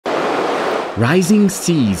Rising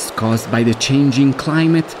seas caused by the changing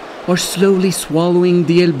climate are slowly swallowing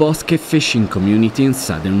the El Bosque fishing community in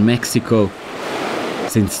southern Mexico.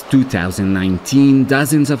 Since 2019,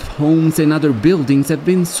 dozens of homes and other buildings have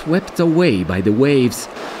been swept away by the waves,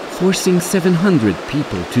 forcing 700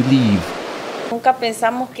 people to leave.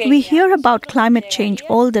 We hear about climate change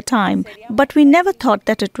all the time, but we never thought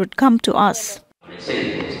that it would come to us.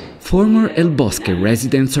 Former El Bosque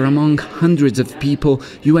residents are among hundreds of people,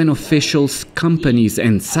 UN officials, companies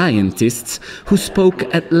and scientists who spoke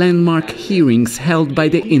at landmark hearings held by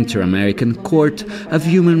the Inter-American Court of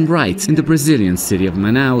Human Rights in the Brazilian city of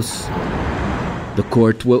Manaus. The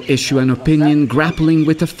court will issue an opinion grappling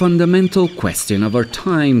with a fundamental question of our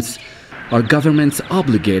times. Are governments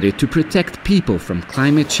obligated to protect people from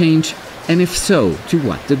climate change, and if so, to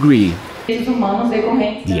what degree?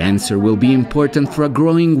 The answer will be important for a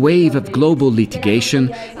growing wave of global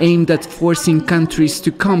litigation aimed at forcing countries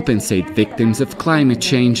to compensate victims of climate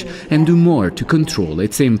change and do more to control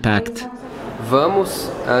its impact.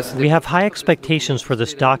 We have high expectations for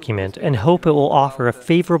this document and hope it will offer a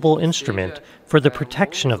favorable instrument for the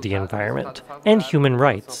protection of the environment and human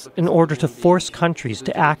rights in order to force countries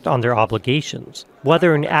to act on their obligations,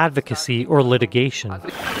 whether in advocacy or litigation.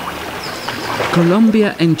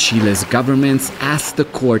 Colombia and Chile's governments asked the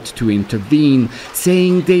court to intervene,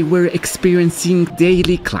 saying they were experiencing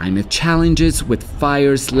daily climate challenges with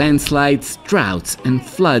fires, landslides, droughts and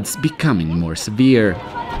floods becoming more severe.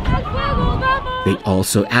 They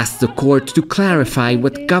also asked the court to clarify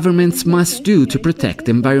what governments must do to protect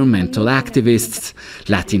environmental activists.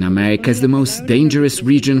 Latin America is the most dangerous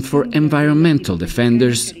region for environmental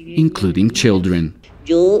defenders, including children.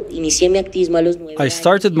 I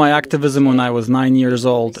started my activism when I was 9 years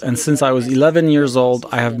old, and since I was 11 years old,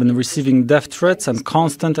 I have been receiving death threats and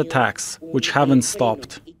constant attacks, which haven't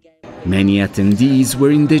stopped. Many attendees were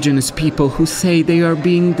indigenous people who say they are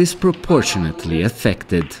being disproportionately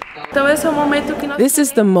affected. This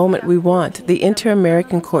is the moment we want the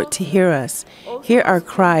Inter-American Court to hear us, hear our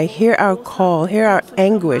cry, hear our call, hear our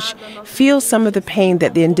anguish, feel some of the pain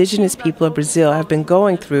that the indigenous people of Brazil have been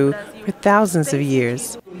going through for thousands of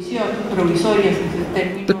years.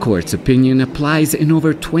 The court's opinion applies in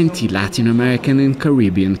over 20 Latin American and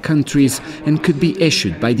Caribbean countries and could be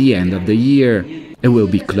issued by the end of the year. It will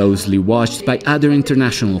be closely watched by other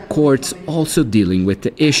international courts also dealing with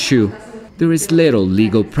the issue. There is little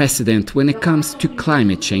legal precedent when it comes to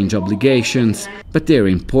climate change obligations, but their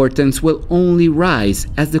importance will only rise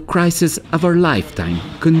as the crisis of our lifetime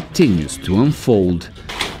continues to unfold.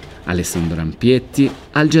 Alessandro Rampietti,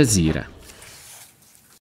 Al Jazeera.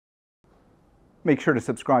 Make sure to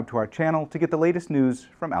subscribe to our channel to get the latest news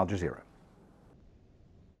from Al Jazeera.